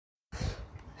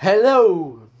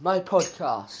Hello, my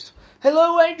podcast.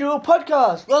 Hello, Angel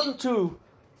Podcast. Welcome to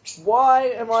Why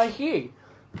Am I Here?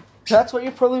 That's what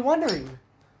you're probably wondering.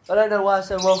 I don't know why I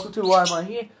said welcome to Why Am I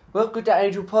Here. Welcome to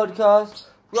Angel Podcast,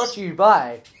 brought to you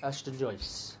by Ashton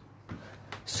Joyce.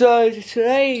 So,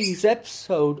 today's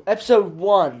episode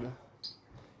 1,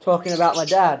 talking about my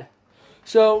dad.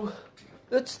 So,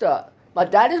 let's start. My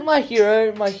dad is my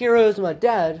hero. My hero is my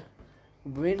dad.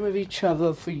 We've been with each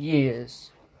other for years.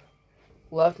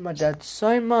 Loved my dad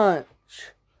so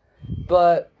much,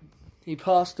 but he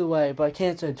passed away by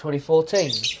cancer in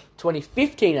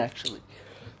 2015 actually.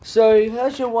 So,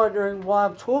 as you're wondering why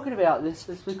I'm talking about this,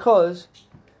 it's because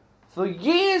for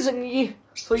years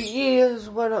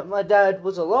when my dad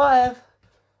was alive,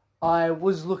 I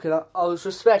was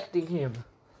respecting him.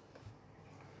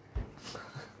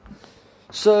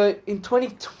 So, in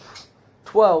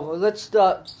 2012, let's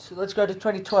go to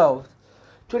 2012.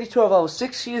 2012, I was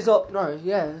 6 years old.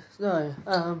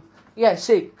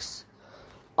 6.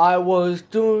 I was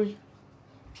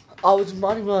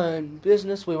minding my own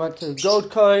business. We went to Gold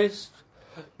Coast.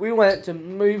 We went to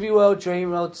Movie World,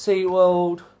 Dream World, Sea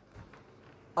World,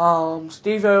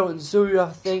 Steve-O and Zoo, I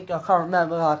think. I can't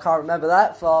remember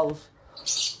that. So I was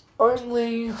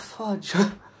only, I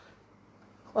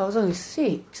was only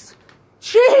 6.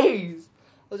 Jeez! I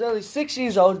was only 6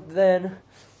 years old then.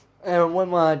 And when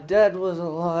my dad was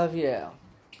alive, yeah.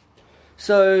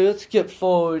 So, let's skip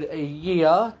forward a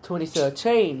year,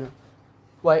 2013.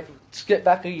 Wait, skip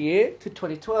back a year to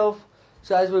 2012.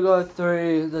 So, as we're going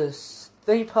through the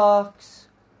theme parks,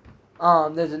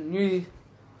 there's a new...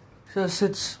 So,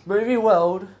 since Movie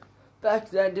World, back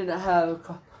then didn't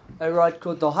have a ride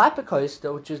called the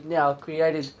Hypercoaster, which is now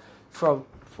created from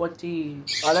I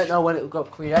don't know when it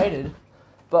got created.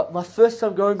 But my first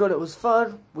time going on it was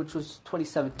fun, which was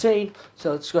 2017,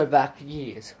 so let's go back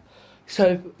years.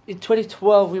 So, in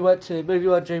 2012, we went to Movie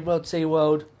World, Dream World, Sea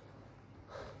World.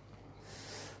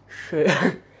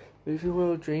 Movie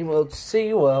World, Dream World,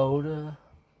 Sea World.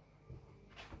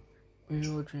 Movie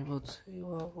World, Dream World, Sea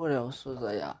World. What else was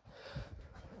there?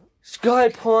 Sky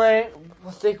Point,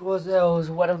 I think there was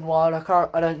Wet n Wild.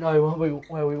 I don't know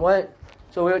where we went.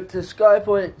 So we went to Sky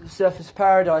Point, Surfers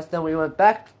Paradise, then we went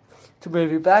back to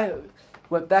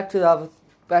went back to the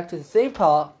theme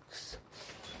parks.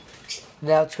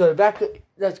 Now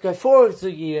let's go forward a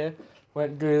year. We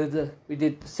did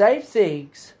the same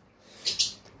things,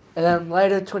 and then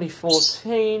later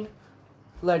 2014,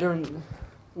 later in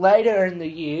the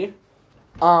year,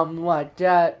 my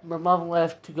mum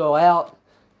left to go out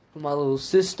with my little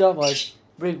sister. My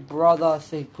big brother, I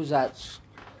think, was at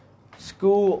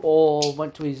school or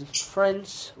went to his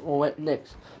friends or went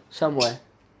somewhere.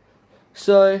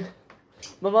 So,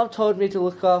 my mum told me to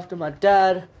look after my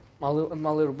dad, and my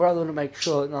little brother to make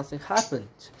sure that nothing happened.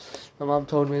 My mum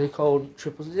told me to call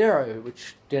 000,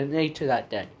 which didn't need to that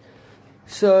day.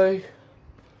 So,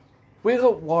 we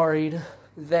got worried.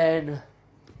 Then,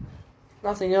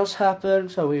 nothing else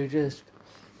happened, so we just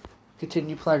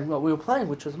continued playing what we were playing,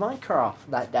 which was Minecraft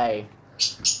that day.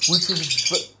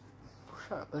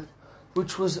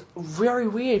 Which was very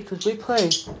weird,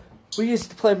 because we used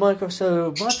to play Minecraft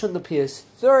so much on the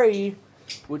PS3,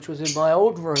 which was in my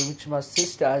old room, which my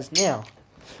sister has now.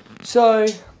 So,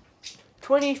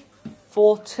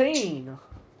 2014,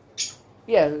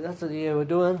 yeah, that's the year we're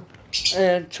doing.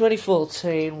 And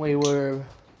 2014,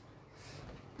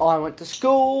 I went to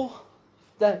school.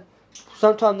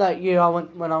 Sometime that year,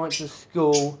 when I went to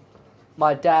school,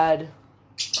 my dad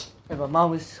and my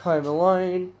mum was home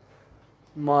alone.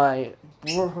 My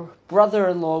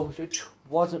brother-in-law, which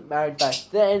wasn't married back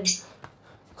then,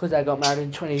 because I got married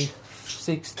in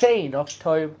 2016,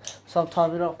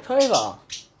 sometime in October.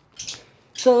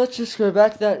 So let's just go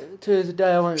back to the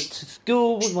day I went to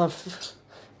school with my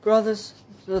brothers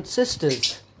and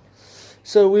sisters.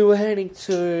 So we were heading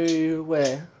to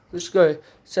where? Let's go.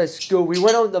 So school. We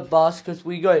went on the bus because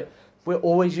we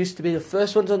always used to be the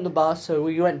first ones on the bus, so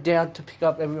we went down to pick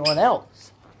up everyone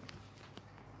else.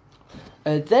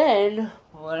 And then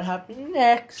what happened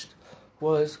next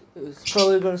was, it's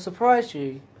probably going to surprise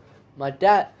you.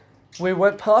 We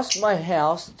went past my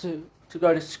house to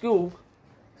go to school,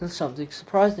 and something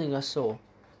surprising I saw.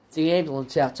 The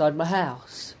ambulance outside my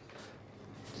house.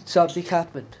 Something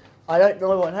happened. I don't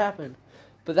know what happened,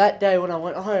 but that day when I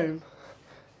went home,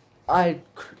 I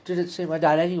didn't see my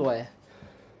dad anywhere.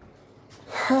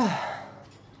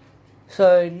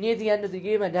 So, near the end of the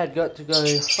year, my dad got to go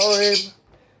home,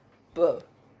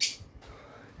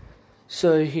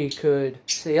 so he could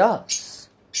see us,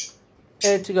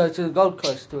 and to go to the Gold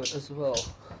Coast as well,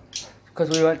 because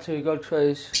we went to Gold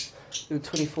Coast in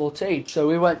 2014. So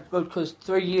we went to Gold Coast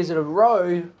 3 years in a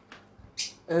row,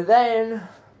 and then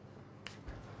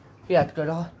he had to go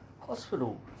to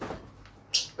hospital.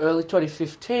 Early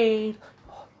 2015,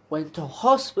 went to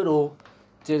hospital,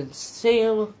 didn't see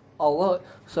him a lot.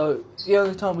 So the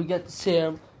only time we get to see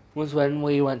him was when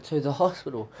we went to the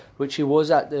hospital, which he was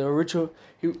at the original.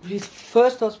 His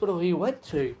first hospital he went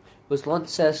to was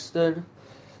Launceston,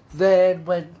 then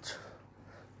went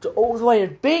to all the way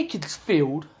in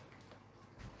Beaconsfield.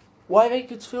 Why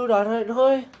Beaconsfield? I don't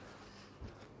know.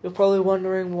 You're probably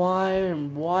wondering why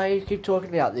and why you keep talking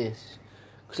about this.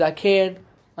 Because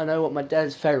I know what my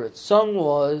dad's favourite song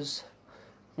was.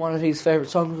 One of his favourite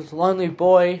songs was Lonely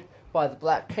Boy by the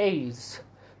Black Keys.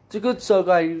 It's a good song,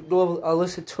 I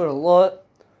listen to it a lot.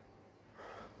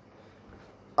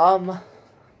 One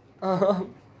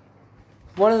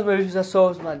of the movies I saw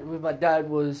with my dad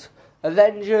was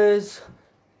Avengers,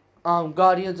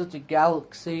 Guardians of the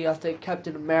Galaxy. I think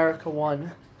Captain America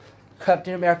won.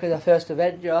 Captain America, the first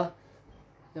Avenger.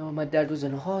 Then when my dad was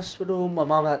in hospital, my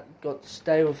mum had got to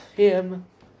stay with him.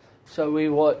 So we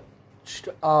watched,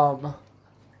 my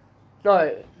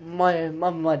mum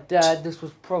and my dad, this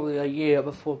was probably a year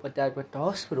before my dad went to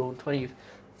hospital in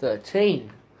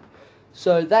 2013.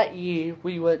 So that year,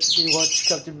 we watched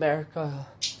Captain America,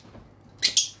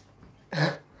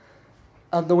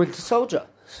 The Winter Soldier.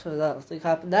 So that thing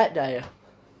happened that day. I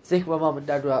think my mum and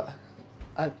dad were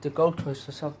at the Gold Coast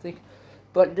or something.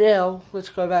 But now, let's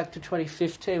go back to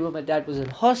 2015 when my dad was in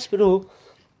hospital.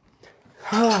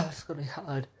 It's gonna be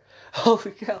hard.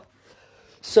 Holy cow.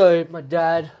 So, my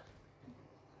dad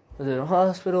was in a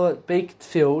hospital at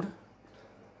Beaconsfield.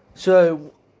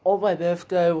 So, on my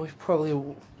birthday, my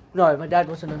dad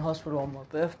wasn't in hospital on my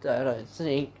birthday, I don't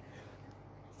think.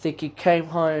 I think he came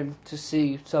home to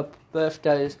see some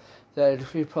birthdays that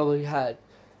he probably had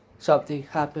something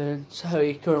happen, so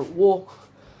he couldn't walk.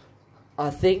 I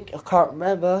can't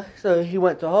remember. So he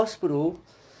went to hospital.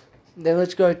 Then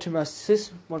let's go to my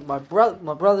sister. My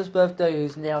brother's birthday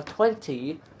is now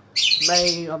 20.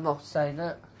 May, I'm not saying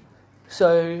that.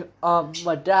 So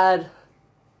my dad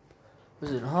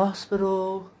was in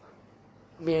hospital.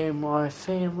 Me and my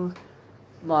family,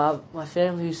 my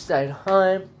family stayed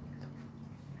home.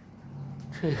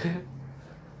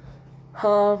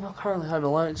 I'm currently home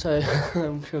alone, so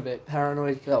I'm a bit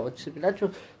paranoid because I watch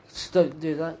Supernatural. Just don't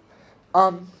do that.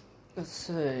 Let's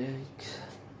see.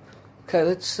 Okay,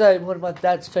 let's say one of my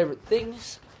dad's favourite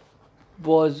things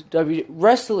was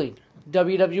wrestling,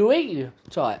 WWE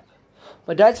type.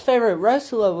 My dad's favourite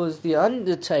wrestler was The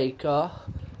Undertaker,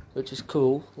 which is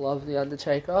cool. Love The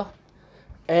Undertaker.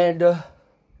 And,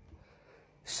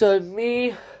 so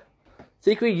I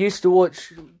think we used to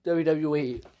watch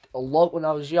WWE a lot when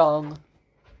I was young.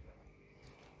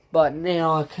 But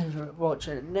now I can't watch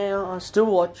it now. I still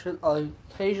watch it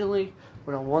occasionally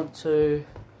when I want to.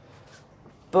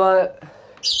 But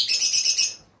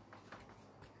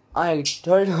I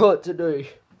don't know what to do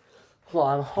while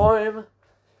I'm home.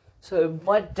 So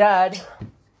my dad,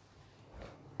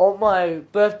 on my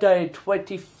birthday in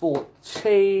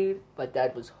 2014, my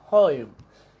dad was home.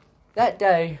 That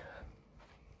day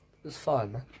was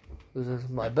fun. It was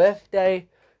my birthday.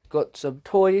 Got some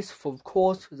toys, of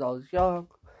course, because I was young.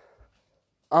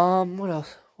 What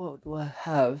else? What do I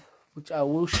have? Which I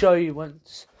will show you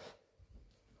once.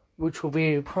 Which will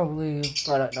be probably,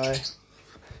 I don't know,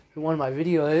 in one of my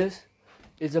videos.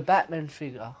 Is a Batman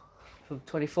figure from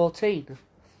 2014.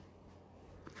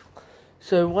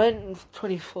 So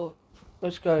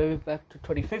let's go back to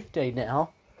 2015 now.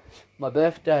 My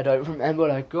birthday, I don't remember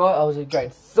what I got. I was in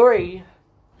grade 3.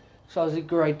 So I was in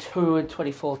grade 2 in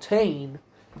 2014.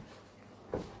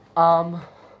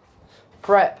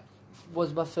 Prep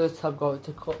was my first time going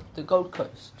to the Gold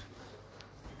Coast.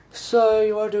 So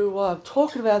you want to know why I'm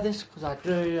talking about this? Because I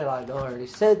do, and I know I already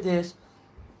said this.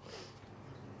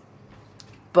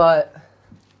 But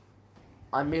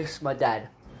I miss my dad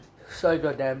so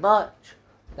goddamn much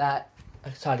that I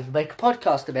decided to make a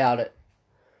podcast about it.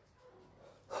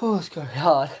 Oh, it's going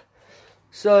hard.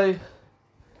 So,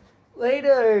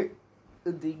 later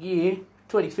in the year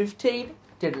 2015,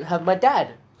 didn't have my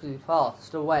dad because he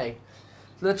passed away.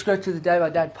 Let's go to the day my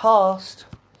dad passed,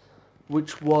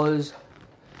 which was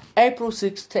April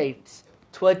 16th,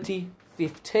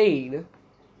 2015,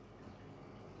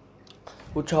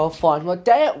 which I'll find what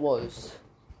day it was.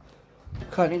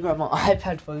 Can't even grab my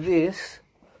iPad for this,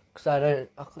 because I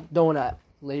don't want to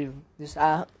leave this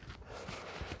app.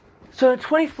 So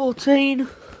 2014,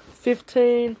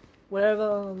 15,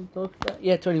 whatever I'm talking about.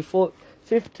 Yeah,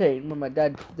 2015, when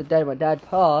the day my dad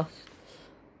passed,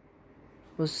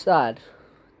 was sad.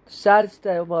 The saddest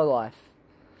day of my life.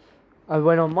 I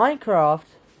went on Minecraft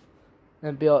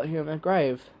and built him a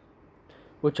grave,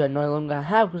 which I no longer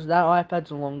have because that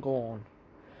iPad's long gone.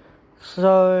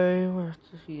 So, where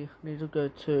is he? I need to go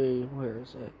to, where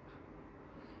is it?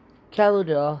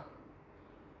 Calendar.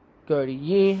 Go to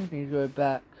year, I need to go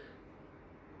back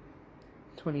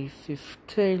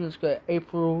 2015, let's go to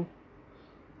April.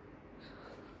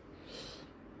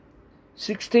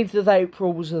 16th of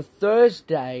April was a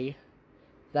Thursday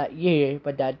that year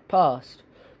my dad passed.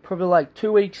 Probably like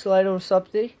 2 weeks later or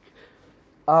something,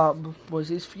 was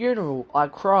his funeral. I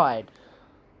cried.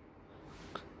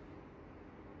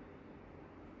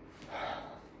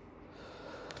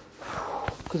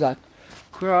 Because I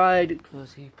cried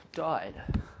because he died.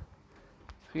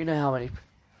 You know how many.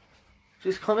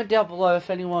 Just comment down below if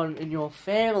anyone in your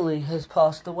family has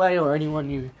passed away or anyone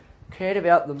you cared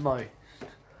about the most.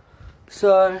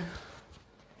 So,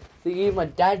 the year my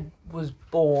dad was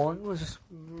born was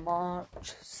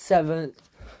March 7th,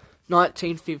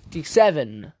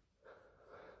 1957.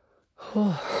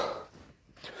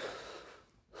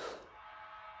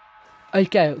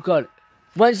 Okay, got it.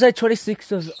 Wednesday,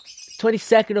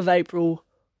 22nd of April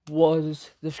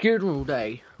was the funeral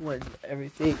day when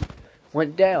everything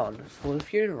went down for the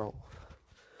funeral.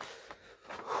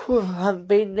 I haven't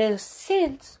been there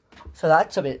since, so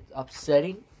that's a bit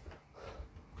upsetting.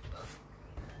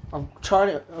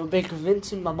 I've been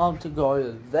convincing my mum to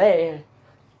go there,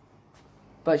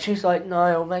 but she's like, no,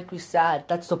 it'll make me sad.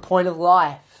 That's the point of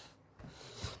life.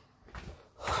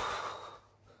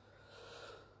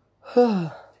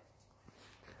 Yeah,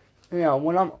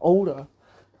 when I'm older,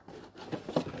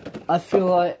 I feel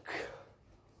like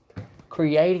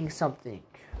creating something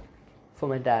for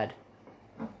my dad.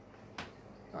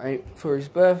 For his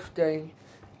birthday,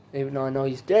 even though I know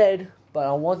he's dead, but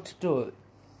I want to do it.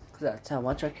 Because that's how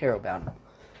much I care about him.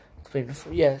 It's been,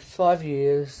 5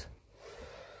 years.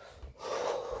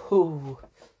 Ooh.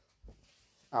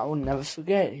 I will never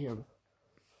forget him.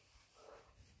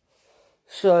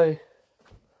 So,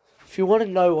 if you want to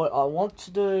know what I want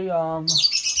to do, I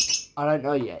don't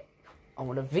know yet. I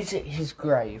want to visit his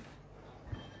grave.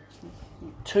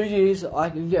 2 years I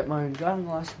can get my own driving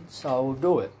license, so I will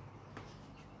do it.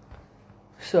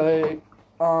 So,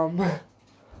 oh,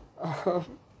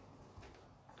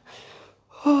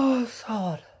 it's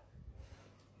hard.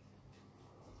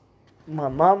 My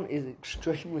mum is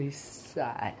extremely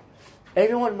sad.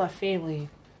 Everyone in my family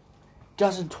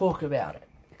doesn't talk about it,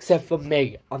 except for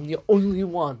me. I'm the only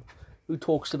one who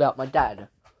talks about my dad.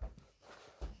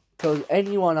 Because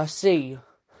anyone I see,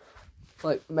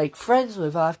 like, make friends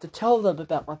with, I have to tell them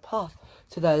about my past.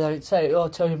 So they don't say, oh,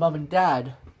 tell your mum and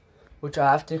dad. Which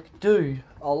I have to do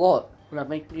a lot when I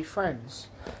make new friends.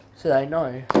 So they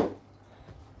know.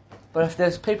 But if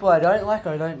there's people I don't like,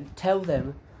 I don't tell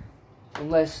them.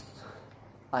 Unless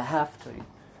I have to.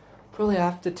 Probably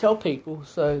have to tell people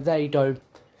so they don't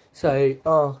say,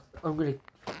 oh, I'm gonna...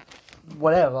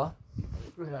 whatever.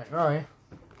 I don't know.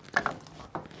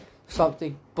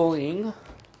 Something bullying.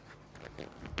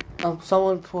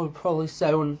 Someone would probably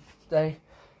say one day,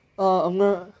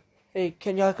 oh, hey,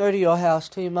 can I go to your house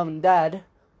to your mum and dad?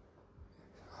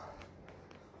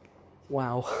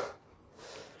 Wow.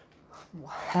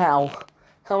 How?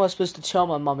 How am I supposed to tell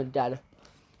my mum and dad?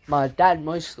 My dad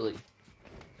mostly.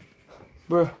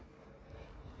 Bruh.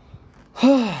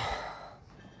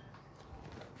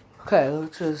 Okay,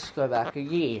 let's just go back a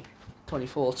year.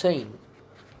 2014.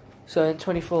 So in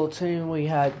 2014 we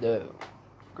had the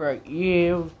great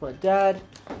year with my dad.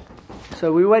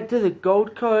 So we went to the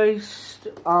Gold Coast.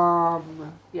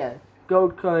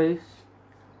 Gold Coast.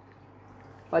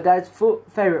 My dad's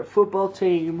favourite football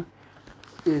team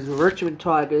is Richmond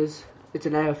Tigers. It's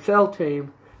an AFL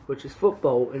team, which is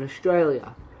football in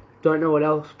Australia. Don't know what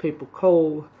else people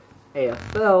call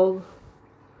AFL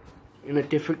in a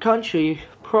different country.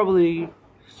 Probably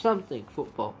something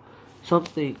football.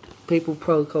 Something people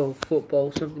probably call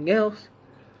football something else.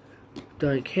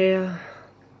 Don't care.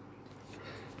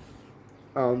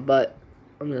 But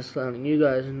I'm just letting you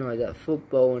guys know that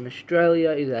football in Australia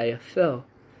is AFL.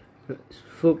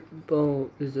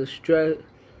 Football is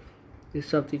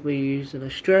something we use in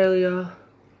Australia.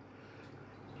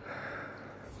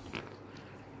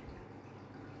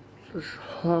 It's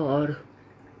hard.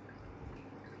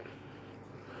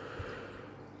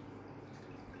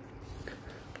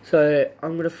 So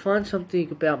I'm gonna find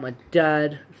something about my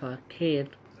dad if I can.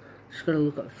 Just gonna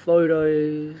look at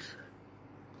photos.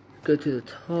 Go to the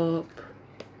top.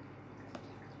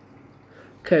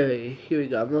 Okay, here we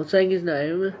go. I'm not saying his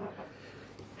name.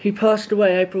 He passed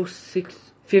away April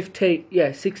 16th,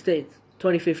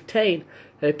 2015,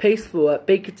 at Peaceful at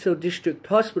Beaconsfield District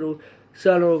Hospital.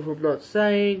 Son of, I'm not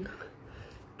saying.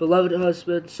 beloved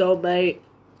husband, soulmate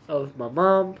of my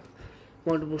mum,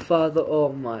 wonderful father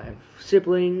of my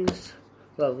siblings,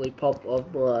 lovely pop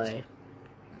of my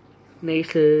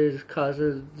nieces,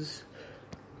 cousins.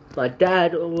 My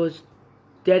dad was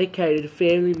dedicated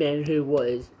family man who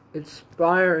was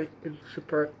inspiration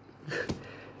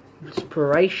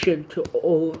to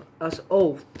us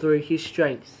all through his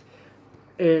strength,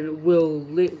 and will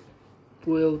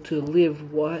to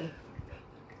live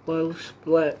whilst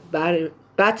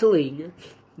battling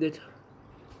the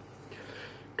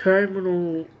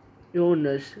terminal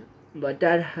illness. My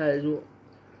dad has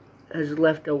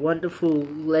left a wonderful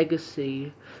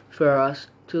legacy for us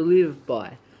to live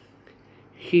by.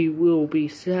 He will be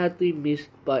sadly missed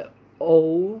by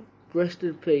all. Rest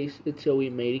in peace until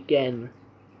we meet again.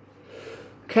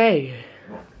 Okay.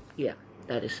 Yeah,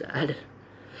 that is sad.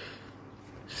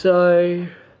 So,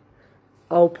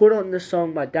 I'll put on the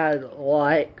song my dad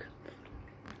likes,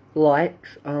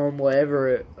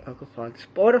 wherever I can find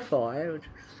Spotify, I just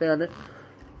found it.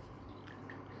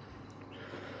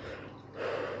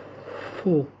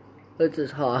 Whew, this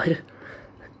is hard.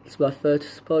 It's my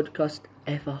first podcast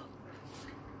ever.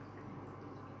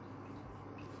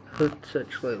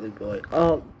 Search Lonely Boy.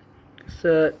 Oh,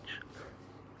 search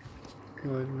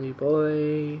Lonely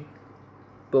Boy.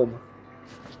 Boom.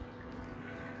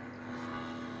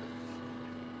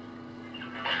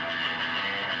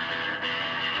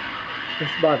 This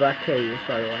is my Black Keys,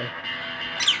 by the way.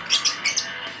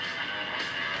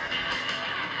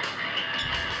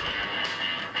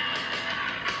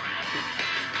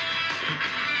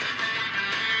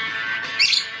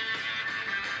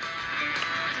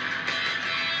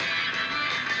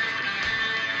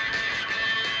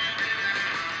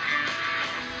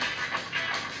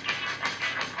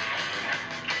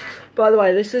 By the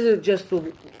way, this isn't just a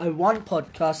one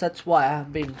podcast. That's why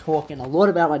I've been talking a lot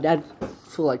about my dad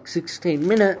for like 16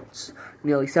 minutes,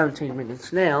 nearly 17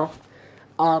 minutes now.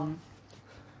 For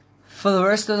the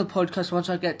rest of the podcast, once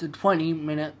I get to 20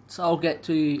 minutes, I'll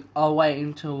wait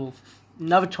until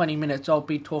another 20 minutes. I'll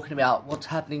be talking about what's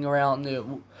happening around the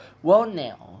world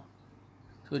now,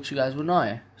 which you guys will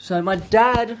know. So my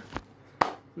dad,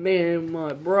 me and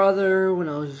my brother, when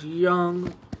I was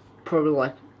young, probably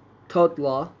like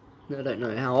toddler. I don't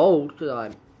know how old, because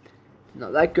I'm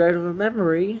not that great of a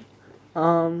memory.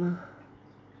 Oh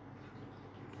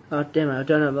damn it, I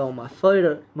don't have it on my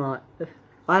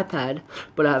iPad,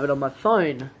 but I have it on my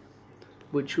phone,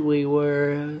 which we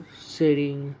were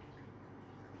sitting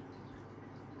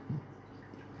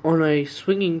on a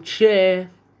swinging chair,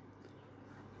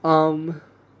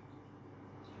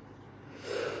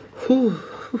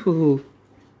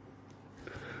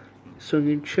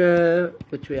 swinging chair,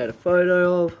 which we had a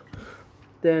photo of.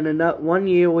 Then in that one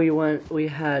year we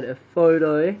had a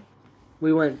photo.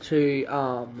 We went to,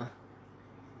 oh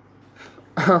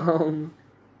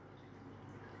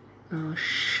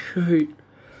shoot.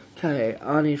 Okay,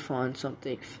 I need to find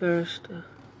something first.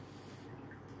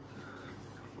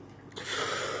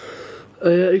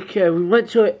 Okay, we went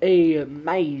to a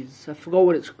maze. I forgot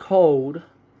what it's called.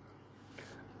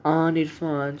 I need to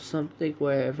find something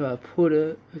wherever I put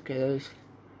it. Okay,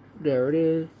 there it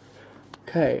is.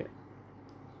 Okay.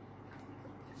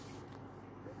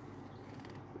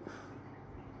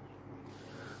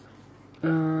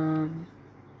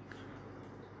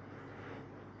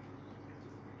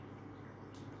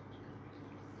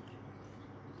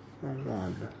 Hold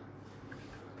on.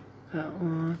 That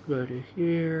one, go to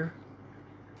here.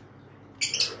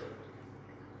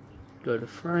 Go to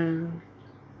frame.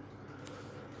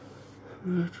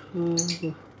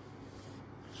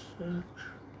 Search.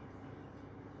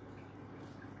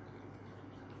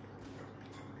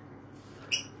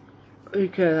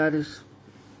 Okay, that is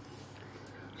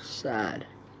sad.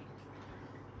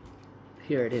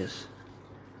 Here it is.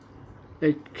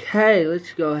 Okay,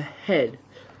 let's go ahead.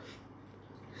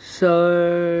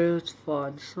 So, let's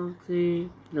find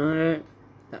something. No,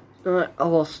 I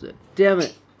lost it. Damn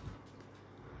it.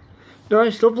 No,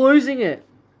 stop losing it.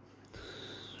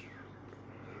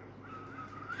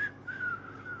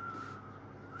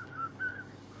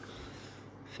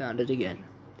 Found it again.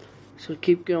 So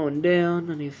keep going down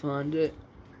and you find it.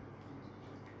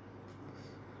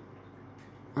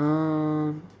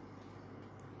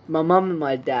 My mum and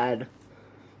my dad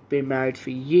been married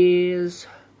for years.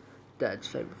 Dad's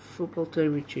favourite football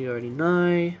team, which you already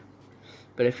know.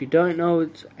 But if you don't know,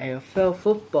 it's AFL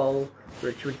football,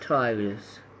 Richmond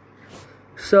Tigers.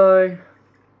 So,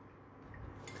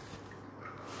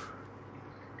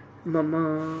 my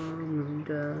mum and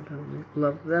dad, I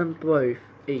love them both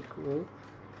equal.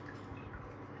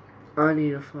 I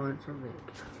need to find something.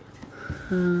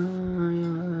 Okay.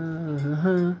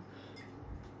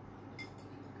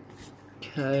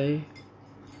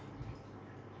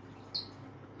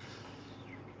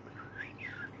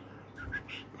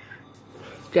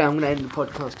 Okay, I'm going to end the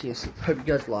podcast here. So hope you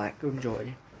guys like or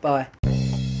enjoy. Bye.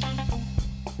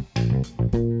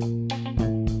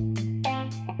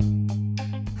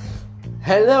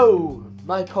 Hello,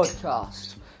 my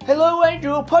podcast. Hello,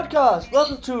 Angel Podcast.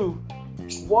 Welcome to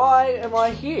Why Am I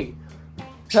Here?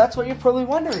 That's what you're probably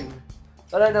wondering.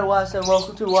 I don't know why I said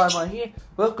welcome to Why Am I Here.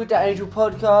 Welcome to Angel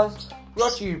Podcast,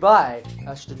 brought to you by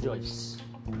Ashton Joyce.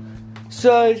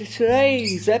 So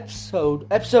today's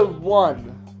episode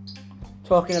 1.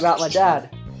 Talking about my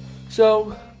dad.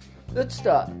 So, let's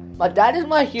start. My dad is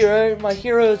my hero. My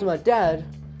hero is my dad.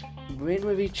 We've been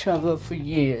with each other for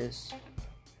years.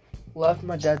 Loved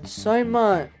my dad so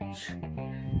much.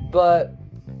 But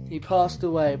he passed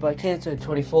away by cancer in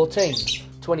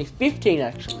 2015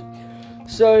 actually.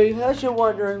 So, as you're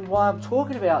wondering why I'm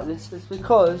talking about this, is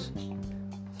because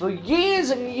for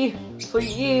years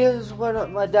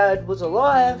when my dad was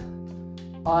alive,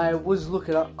 I was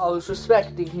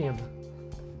respecting him.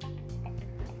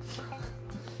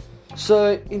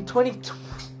 So in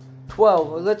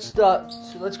 2012, let's go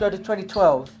to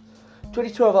 2012.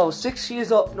 2012, I was 6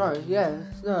 years old.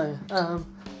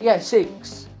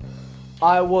 6.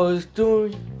 I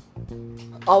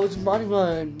was minding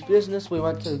my own business. We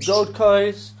went to the Gold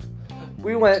Coast.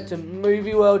 We went to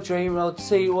Movie World, Dream World,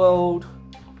 Sea World,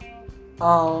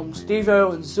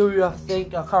 Steve-O and Zoo, I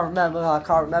think. I can't remember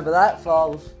that far.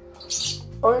 I was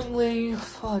only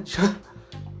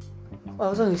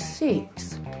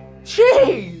 6.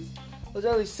 Jeez! I was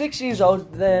only 6 years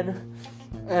old then,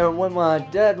 and when my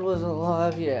dad was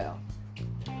alive, yeah.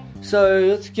 So,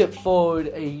 let's skip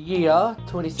forward a year,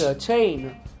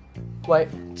 2013. Wait,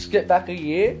 skip back a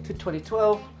year to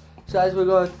 2012. So, as we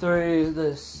go through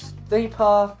the theme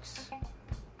parks,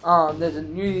 there's a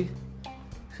new...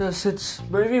 So, since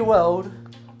Movie World,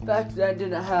 back then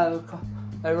didn't have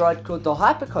a ride called the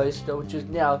Hypercoaster, which is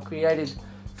now created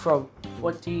from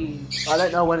I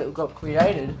don't know when it got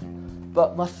created,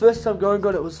 but my first time going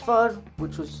on it was fun,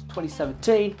 which was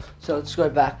 2017, so let's go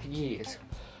back years.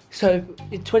 So,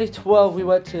 in 2012, we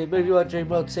went to Movie World, Dream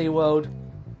World, Sea World.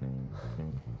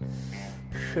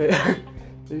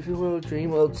 Movie World, Dream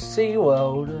World, Sea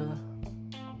World.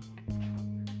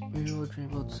 Movie World, Dream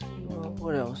World, Sea World.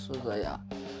 What else was there?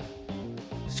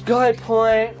 Sky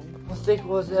Point, I think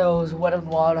there was Wet n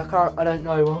Wild. I don't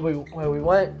know where we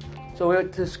went. So we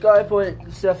went to Sky Point,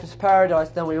 Surfers Paradise.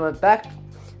 Then we went back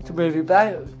to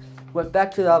went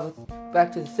back to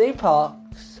the theme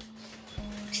parks.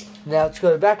 Now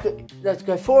let's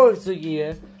go forward a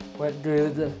year. We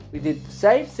did the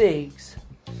same things,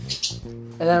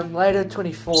 and then later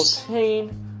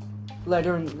 2014,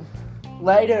 later in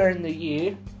the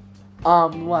year, my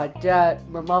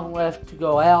mum left to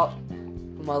go out.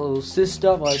 My little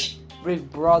sister, my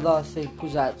big brother, I think,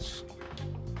 was at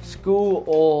school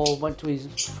or went to his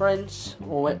friends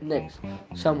or went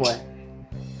somewhere.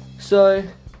 So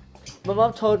my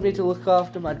mum told me to look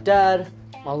after my dad,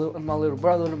 my little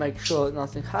brother, to make sure that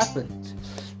nothing happened.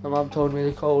 My mum told me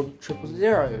to call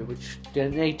 000, which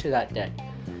didn't need to that day.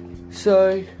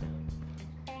 So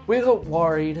we got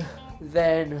worried.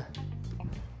 Then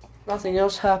nothing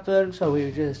else happened, so we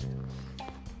just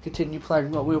continued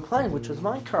playing what we were playing, which was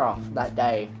Minecraft that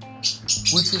day,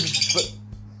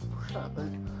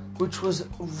 which was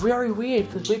very weird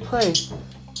because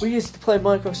we used to play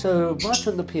Minecraft so much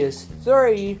on the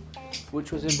PS3,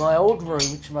 which was in my old room,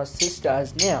 which my sister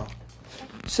has now.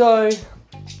 So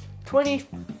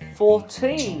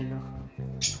 2014,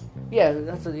 yeah,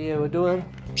 that's the year we're doing.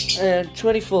 And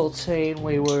 2014,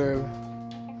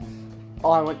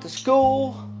 I went to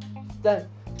school.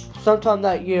 Sometime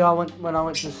that year, when I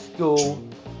went to school,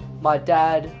 my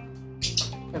dad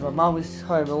and my mum was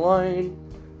home alone.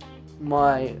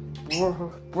 My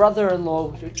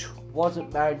brother-in-law, which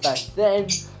wasn't married back then,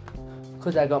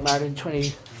 because I got married in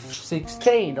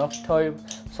 2016,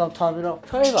 sometime in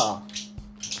October.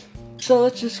 So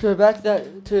let's just go back to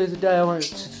the day I went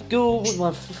to school with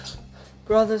my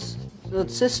brothers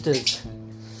and sisters.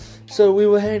 So we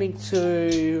were heading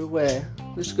to where?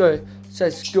 Let's go. So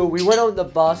school. We went on the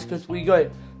bus because we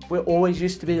always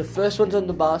used to be the first ones on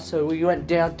the bus, so we went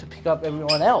down to pick up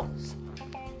everyone else.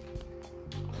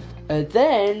 And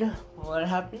then what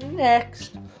happened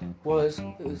next was,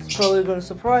 it's probably going to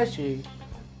surprise you.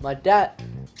 My dad,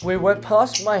 we went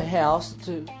past my house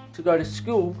to go to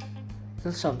school,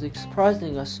 and something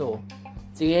surprising I saw.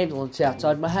 The ambulance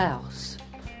outside my house.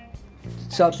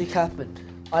 Something happened.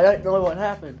 I don't know what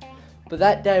happened, but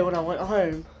that day when I went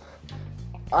home,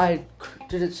 I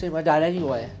didn't see my dad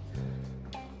anyway.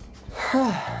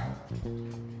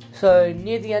 So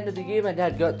near the end of the year, my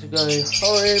dad got to go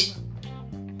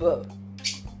home, but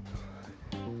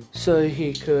so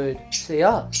he could see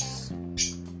us,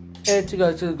 and to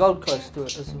go to the Gold Coast to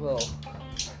it as well,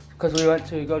 because we went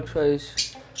to Gold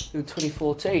Coast in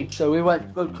 2014. So we went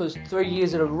to Gold Coast 3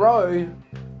 years in a row,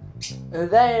 and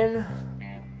then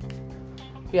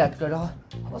he had to go to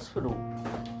hospital.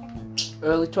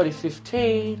 Early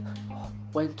 2015,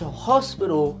 went to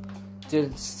hospital,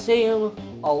 didn't see him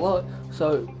a lot,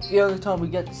 so the only time we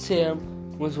get to see him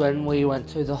was when we went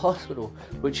to the hospital,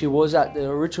 which he was at the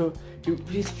original.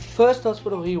 His first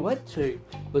hospital he went to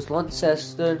was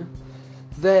Launceston,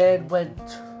 then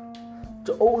went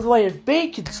to all the way in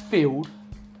Beaconsfield.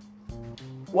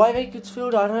 Why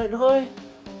Beaconsfield? I don't know.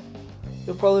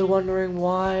 You're probably wondering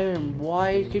why and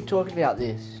why you keep talking about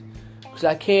this. Because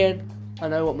I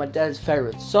know what my dad's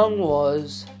favourite song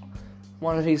was.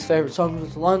 One of his favourite songs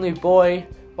was Lonely Boy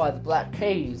by the Black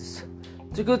Keys.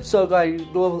 It's a good song, I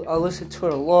listen to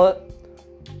it a lot.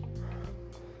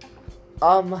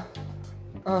 One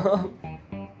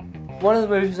of the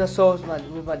movies I saw with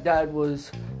my dad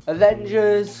was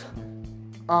Avengers,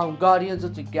 Guardians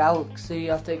of the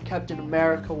Galaxy, I think Captain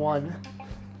America won.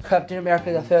 Captain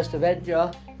America the First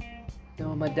Avenger. You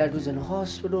know, my dad was in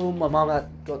hospital, my mum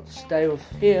got to stay with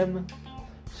him,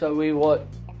 so we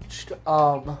watched,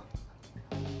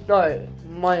 no,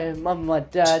 my mum and my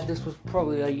dad, this was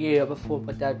probably a year before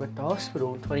my dad went to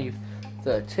hospital in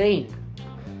 2013.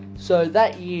 So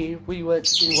that year, we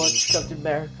watched Captain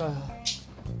America,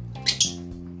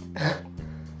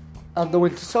 The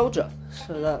Winter Soldier.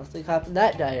 So that thing happened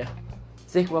that day. I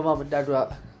think my mum and dad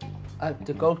were at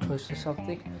the Gold Coast or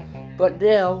something. But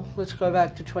now, let's go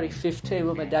back to 2015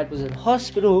 when my dad was in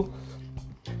hospital.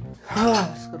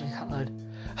 It's gonna be hard.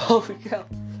 Oh yeah.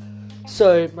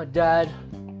 So my dad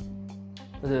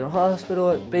was in a hospital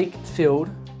at Beaconsfield.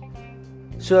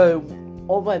 So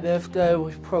on my birthday,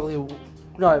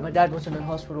 my dad wasn't in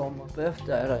hospital on my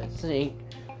birthday, I don't think.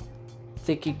 I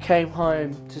think he came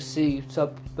home to see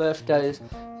some birthdays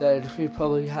that he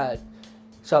probably had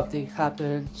something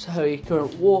happen, so he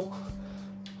couldn't walk.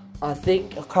 I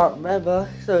can't remember.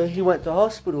 So he went to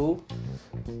hospital.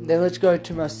 Then let's go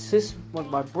to my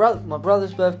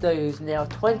brother's birthday is now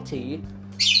 20.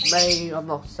 May, I'm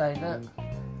not saying that.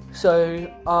 So,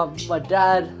 my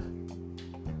dad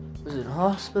was in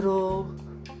hospital.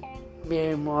 Me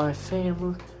and my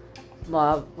family,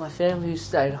 my family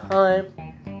stayed home.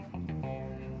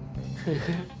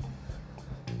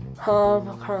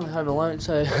 I'm currently home alone,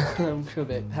 so I'm a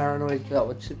bit paranoid about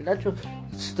what's supernatural.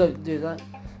 Just don't do that.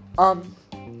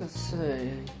 Let's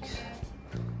see.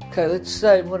 Okay, let's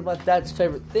say one of my dad's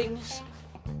favourite things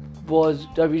was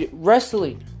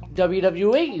wrestling,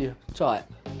 WWE type.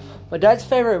 My dad's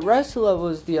favourite wrestler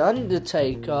was The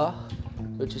Undertaker,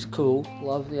 which is cool.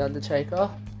 Love The Undertaker.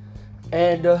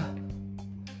 And,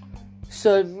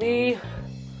 so me, I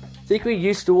think we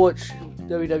used to watch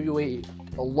WWE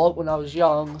a lot when I was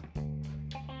young.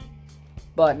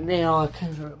 But now I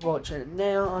can't watch it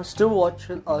now. I still watch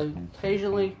it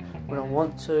occasionally when I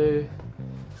want to.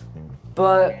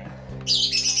 But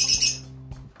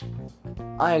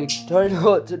I don't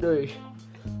know what to do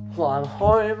while I'm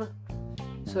home.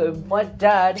 So my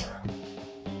dad,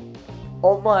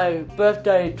 on my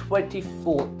birthday in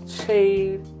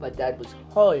 2014, my dad was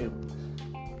home.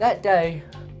 That day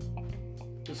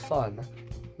was fun.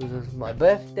 It was my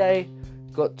birthday.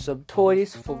 Got some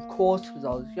toys, of course, because I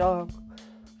was young.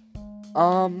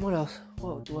 What else?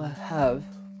 What do I have?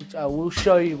 Which I will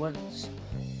show you once.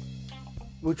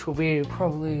 Which will be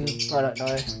probably, I don't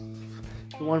know,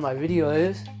 in one of my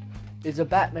videos. Is a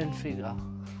Batman figure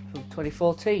from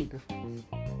 2014.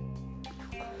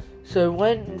 So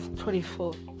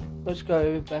let's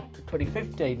go back to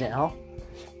 2015 now.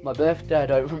 My birthday, I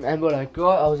don't remember what I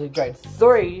got. I was in grade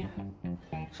 3.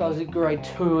 So I was in grade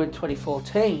 2 in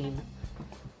 2014.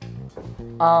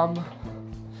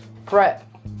 Prep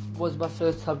was my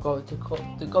first time going to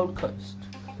the Gold Coast.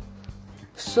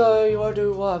 So you want to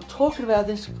do why I'm talking about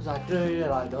this, because I do,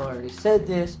 and I know I already said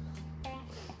this.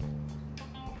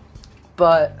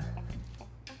 But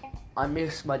I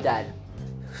miss my dad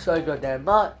so goddamn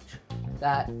much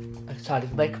that I decided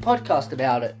to make a podcast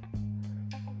about it.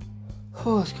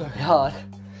 Oh, it's going hard.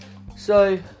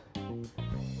 So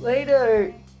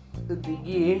later in the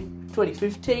year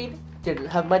 2015, didn't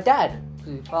have my dad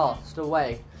because he passed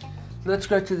away. Let's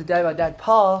go to the day my dad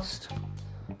passed,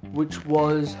 which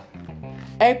was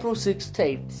April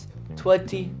 16th,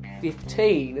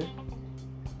 2015,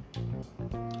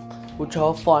 which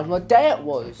I'll find what day it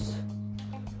was.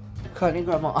 Can't even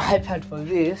grab my iPad for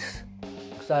this.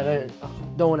 because I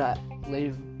don't want to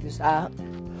leave this out.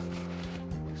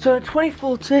 So in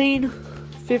 2014,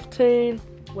 15,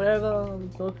 whatever I'm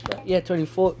talking about. Yeah,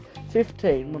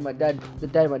 2015, when the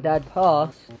day my dad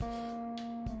passed,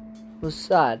 was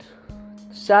sad.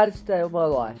 The saddest day of my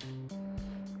life.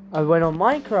 I went on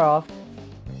Minecraft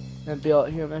and built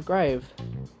him a grave,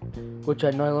 which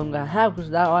I no longer have because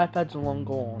that iPad's long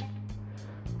gone.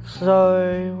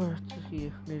 So, where is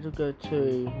it? Need to go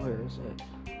to, where is it?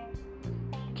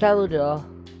 Calendar.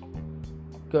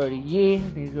 Go to year.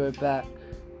 Need to go back.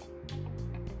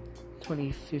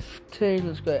 2015.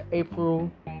 Let's go April.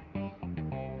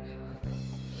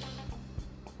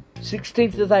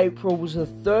 16th of April was a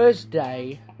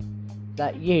Thursday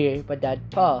that year my dad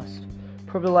passed.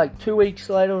 Probably like 2 weeks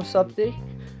later or something.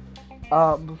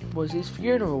 Was his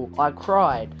funeral. I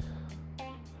cried.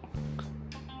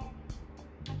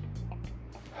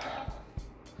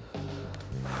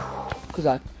 Because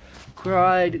I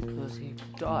cried because he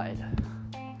died.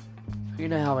 You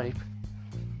know how many.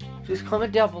 Just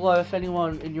comment down below if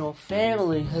anyone in your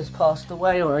family has passed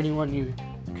away or anyone you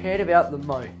cared about the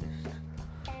most.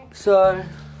 So,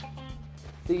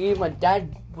 the year my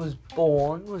dad was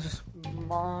born was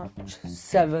March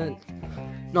 7th,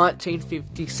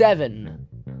 1957.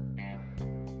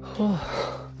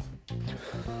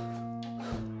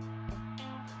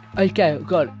 Okay,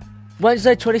 got it.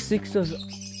 Wednesday,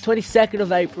 22nd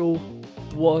of April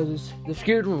was the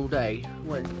funeral day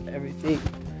when everything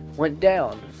went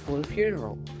down for the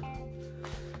funeral.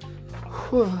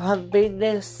 I haven't been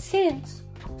there since,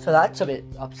 so that's a bit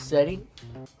upsetting.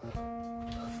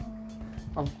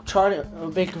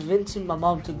 I've been convincing my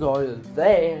mum to go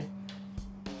there,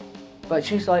 but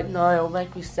she's like, no, it'll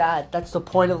make me sad. That's the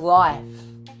point of life.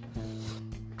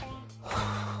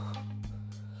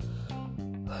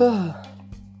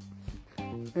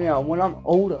 Yeah, when I'm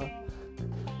older,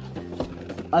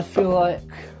 I feel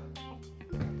like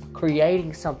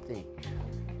creating something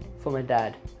for my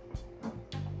dad.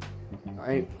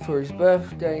 Right, for his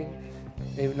birthday,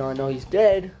 even though I know he's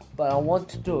dead, but I want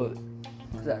to do it.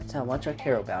 Because that's how much I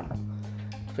care about him.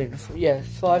 It's been,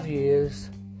 5 years.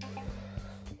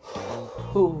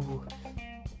 Ooh.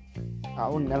 I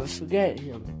will never forget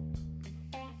him.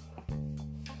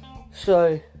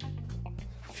 So,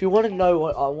 if you want to know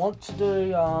what I want to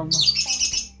do, I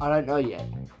don't know yet.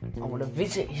 I want to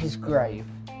visit his grave.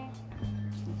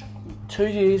 2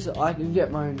 years I can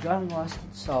get my own driving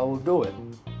license, so I will do it.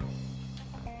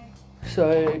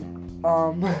 So,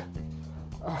 oh,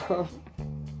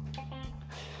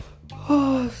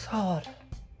 it's hard.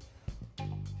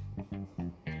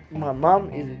 My mum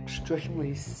is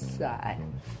extremely sad.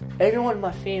 Everyone in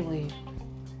my family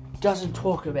doesn't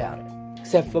talk about it,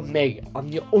 except for me. I'm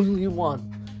the only one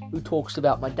who talks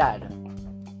about my dad.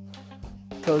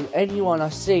 Because anyone I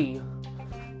see,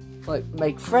 like,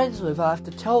 make friends with, I have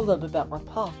to tell them about my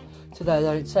past. So they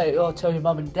don't say, oh, tell your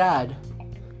mum and dad.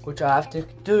 Which I have to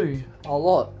do a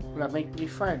lot when I make new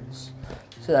friends.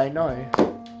 So they know.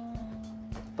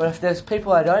 But if there's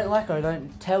people I don't like, I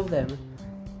don't tell them.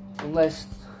 Unless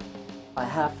I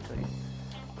have to.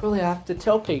 Probably have to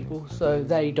tell people so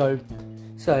they don't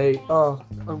say, oh,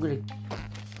 I'm gonna...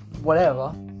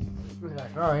 whatever. I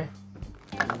don't know.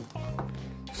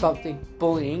 Something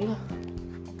bullying.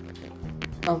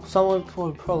 Someone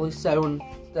would probably say one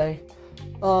day,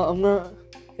 oh,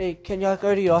 hey, can I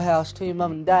go to your house to your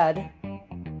mum and dad?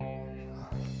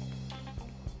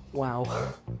 Wow.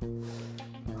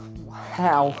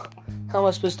 How? How am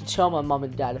I supposed to tell my mum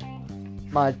and dad?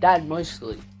 My dad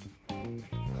mostly.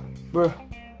 Bruh.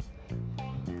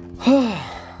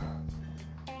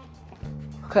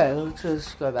 Okay, let's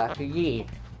just go back a year.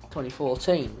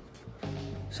 2014.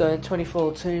 So in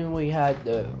 2014 we had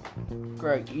the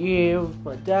great year with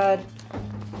my dad.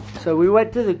 So we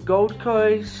went to the Gold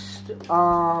Coast.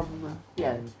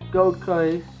 Gold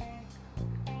Coast.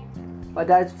 My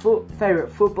dad's favourite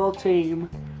football team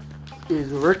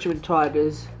is the Richmond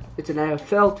Tigers. It's an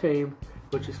AFL team,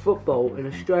 which is football in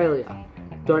Australia.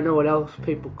 Don't know what else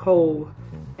people call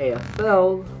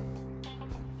AFL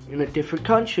in a different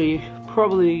country.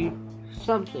 Probably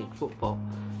something football.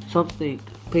 Something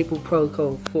people probably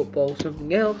call football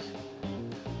something else.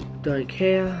 Don't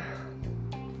care.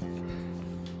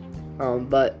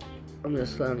 But I'm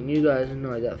just letting you guys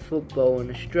know that football in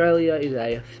Australia is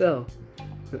AFL.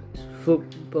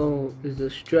 Football is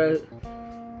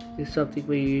something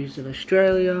we use in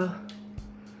Australia.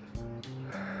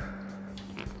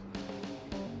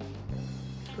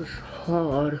 It's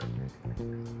hard.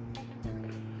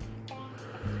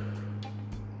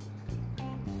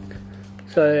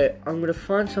 So I'm gonna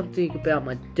find something about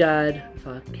my dad if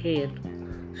I can.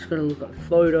 Just gonna look at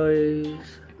photos.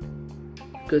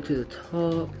 Go to the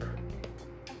top.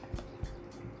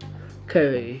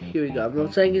 Okay, here we go. I'm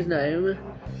not saying his name.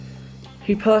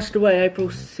 He passed away April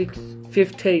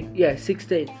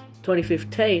 16th,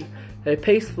 2015, at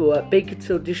Peaceful at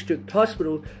Beaconsfield District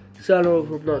Hospital, son of,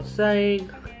 I'm not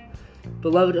saying,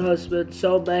 beloved husband,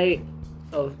 soulmate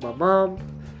of my mum,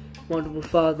 wonderful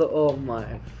father of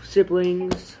my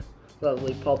siblings,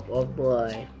 lovely pop of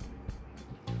my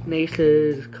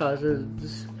nieces,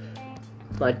 cousins.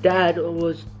 My dad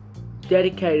was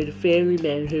dedicated family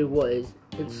man who was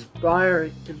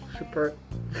inspiration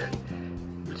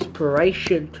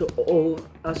to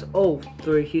us all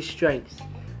through his strength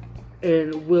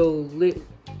and will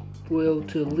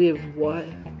to live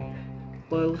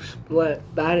whilst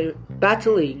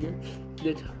battling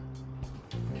the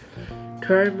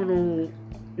terminal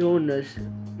illness.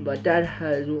 My dad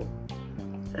has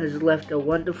left a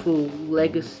wonderful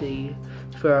legacy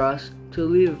for us to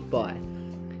live by.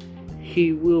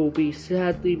 He will be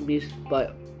sadly missed by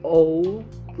all.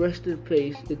 Rest in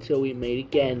peace until we meet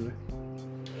again.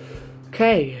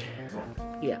 Okay,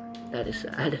 yeah, that is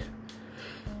sad.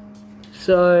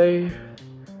 So,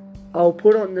 I'll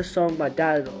put on the song my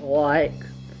dad likes,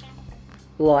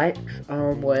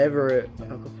 wherever I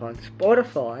can find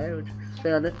Spotify, which I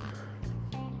found it.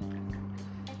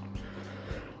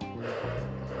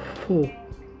 Whew,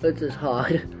 this is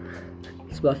hard.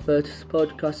 It's my first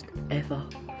podcast ever.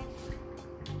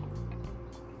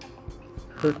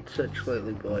 Search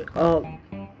Lonely Boy. Oh,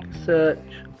 search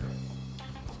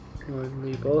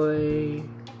Lonely Boy.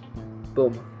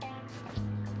 Boom.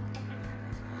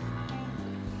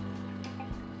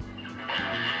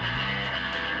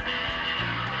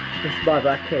 This is by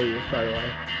Black Keys, by the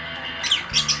way.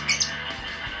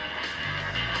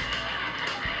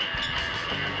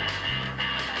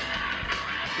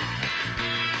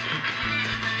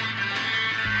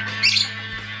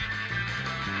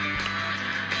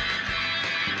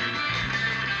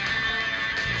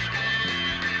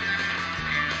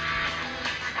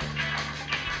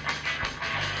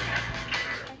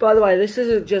 By the way, this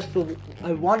isn't just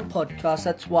a one podcast,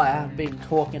 that's why I've been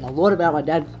talking a lot about my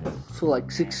dad for like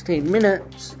 16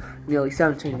 minutes, nearly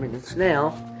 17 minutes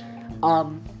now.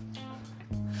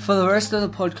 For the rest of the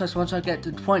podcast, once I get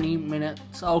to 20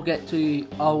 minutes, I'll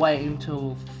wait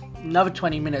until another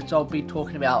 20 minutes, I'll be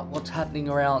talking about what's happening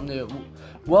around the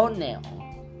world now,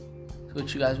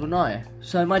 which you guys will know.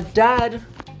 So my dad,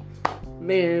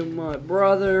 me and my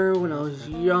brother, when I was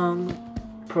young,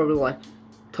 probably like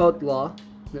toddler,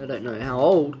 I don't know how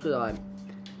old, because I'm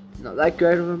not that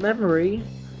great of a memory.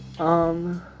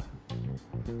 Oh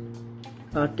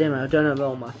damn it, I don't have it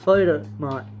on my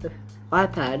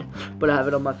iPad, but I have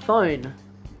it on my phone,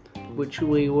 which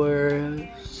we were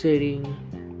sitting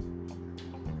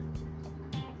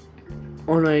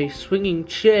on a swinging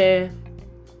chair,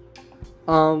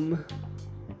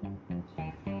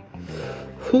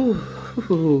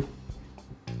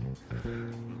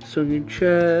 swinging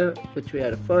chair, which we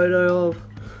had a photo of.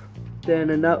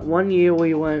 Then in that 1 year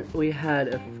we had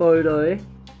a photo.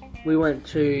 We went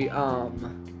to oh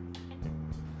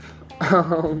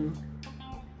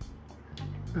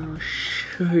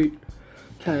shoot.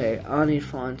 Okay, I need to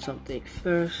find something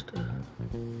first.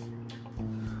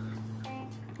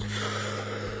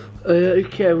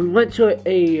 Okay, we went to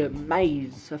a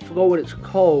maze. I forgot what it's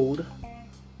called.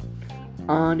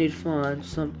 I need to find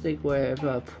something wherever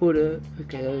I put it.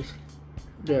 Okay,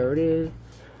 there it is.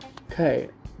 Okay.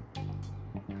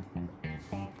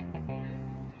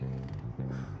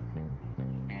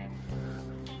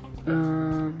 Hold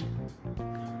on.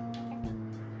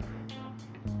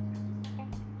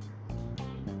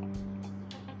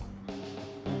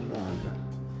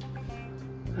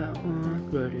 That one,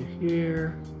 go to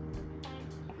here.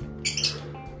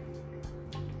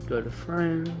 Go to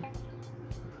friends.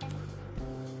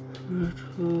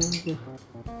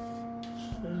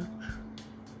 Search.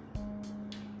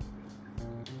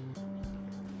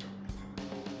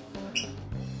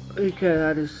 Okay,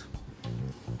 that is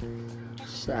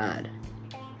sad.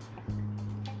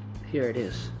 Here it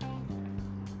is.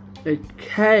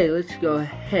 Okay, let's go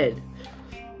ahead.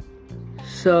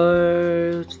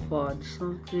 So, let's find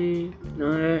something.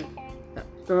 No,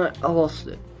 I lost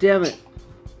it. Damn it.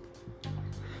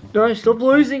 No, stop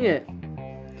losing it.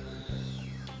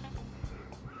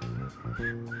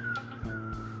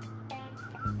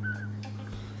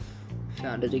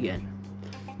 Found it again.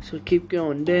 So keep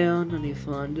going down and you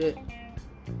find it.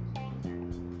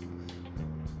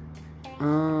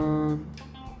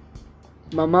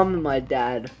 My mum and my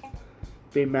dad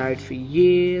been married for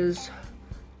years.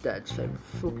 Dad's favorite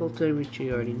football team, which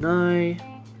you already know.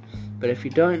 But if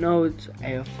you don't know, it's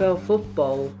AFL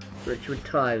football, Richmond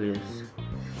Tigers.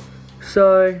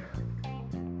 So,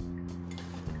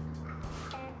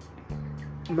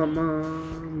 my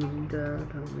mum and dad,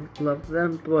 I love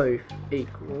them both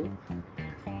equal.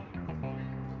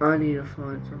 I need to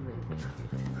find something.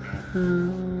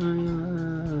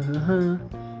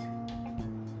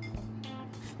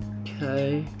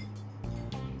 Okay.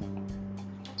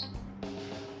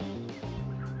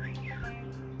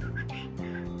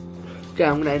 Okay,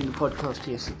 I'm going to end the podcast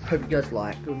here. So hope you guys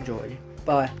liked or enjoyed.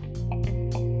 Bye.